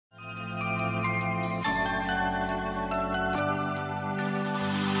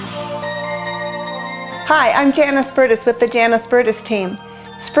Hi, I'm Janice Burtis with the Janice Burtis team.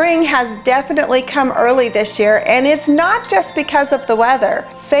 Spring has definitely come early this year, and it's not just because of the weather.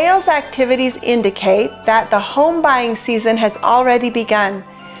 Sales activities indicate that the home buying season has already begun.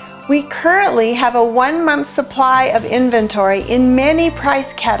 We currently have a 1-month supply of inventory in many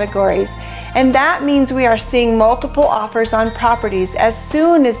price categories, and that means we are seeing multiple offers on properties as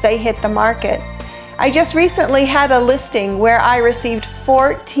soon as they hit the market. I just recently had a listing where I received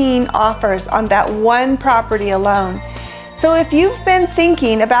 14 offers on that one property alone. So if you've been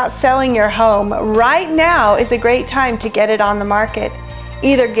thinking about selling your home, right now is a great time to get it on the market.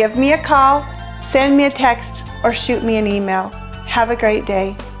 Either give me a call, send me a text, or shoot me an email. Have a great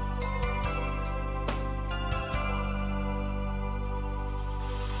day.